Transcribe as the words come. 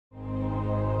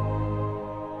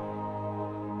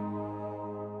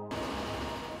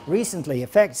Recently,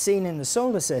 effects seen in the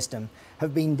solar system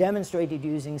have been demonstrated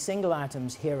using single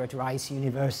atoms here at Rice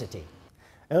University.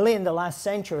 Early in the last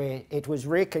century, it was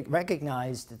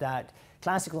recognized that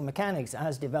classical mechanics,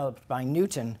 as developed by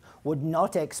Newton, would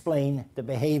not explain the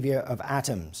behavior of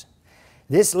atoms.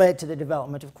 This led to the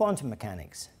development of quantum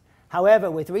mechanics.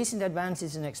 However, with recent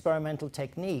advances in experimental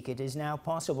technique, it is now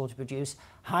possible to produce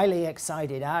highly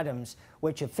excited atoms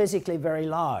which are physically very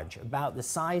large, about the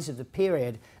size of the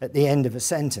period at the end of a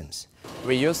sentence.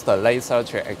 We use the laser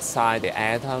to excite the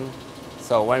atom.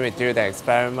 So when we do the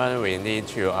experiment, we need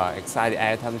to excite the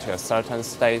atom to a certain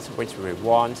state which we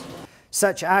want.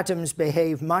 Such atoms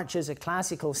behave much as a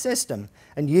classical system,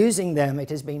 and using them it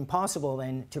has been possible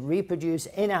then to reproduce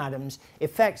in atoms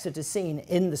effects that are seen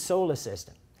in the solar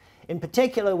system. In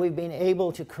particular, we've been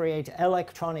able to create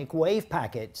electronic wave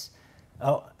packets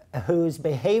whose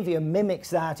behavior mimics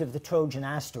that of the Trojan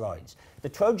asteroids. The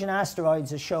Trojan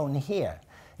asteroids are shown here.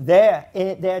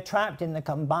 They're trapped in the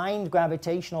combined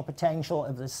gravitational potential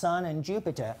of the Sun and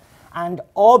Jupiter and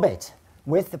orbit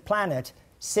with the planet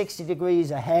 60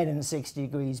 degrees ahead and 60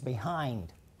 degrees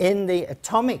behind. In the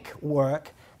atomic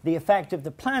work, the effect of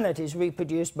the planet is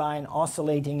reproduced by an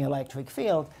oscillating electric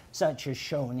field, such as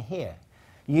shown here.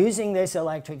 Using this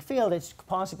electric field, it's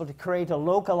possible to create a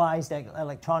localized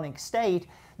electronic state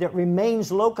that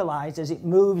remains localized as it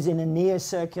moves in a near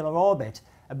circular orbit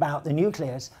about the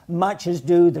nucleus, much as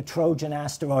do the Trojan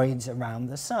asteroids around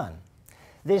the Sun.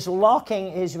 This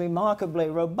locking is remarkably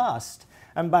robust,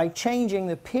 and by changing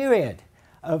the period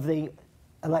of the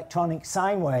electronic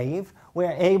sine wave,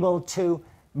 we're able to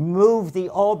move the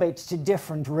orbits to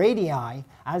different radii,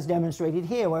 as demonstrated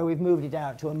here, where we've moved it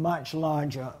out to a much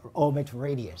larger orbit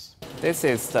radius. This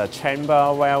is the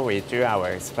chamber where we do our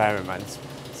experiments.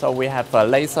 So we have a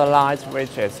laser light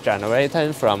which is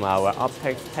generated from our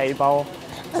optics table,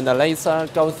 and the laser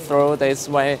goes through this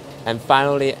way and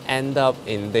finally end up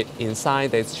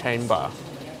inside this chamber.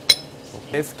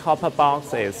 This copper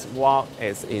box is what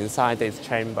is inside this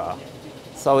chamber.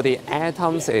 So the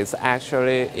atoms is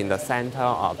actually in the center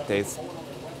of this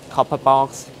copper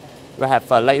box. We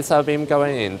have a laser beam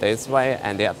going in this way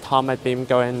and the atomic beam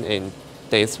going in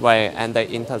this way, and they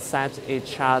intersect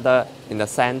each other in the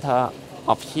center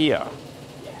of here.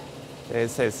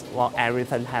 This is what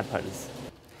everything happens.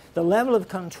 The level of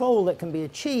control that can be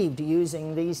achieved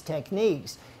using these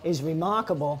techniques is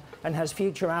remarkable and has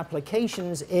future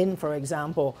applications in, for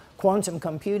example, quantum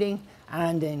computing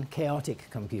and in chaotic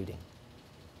computing.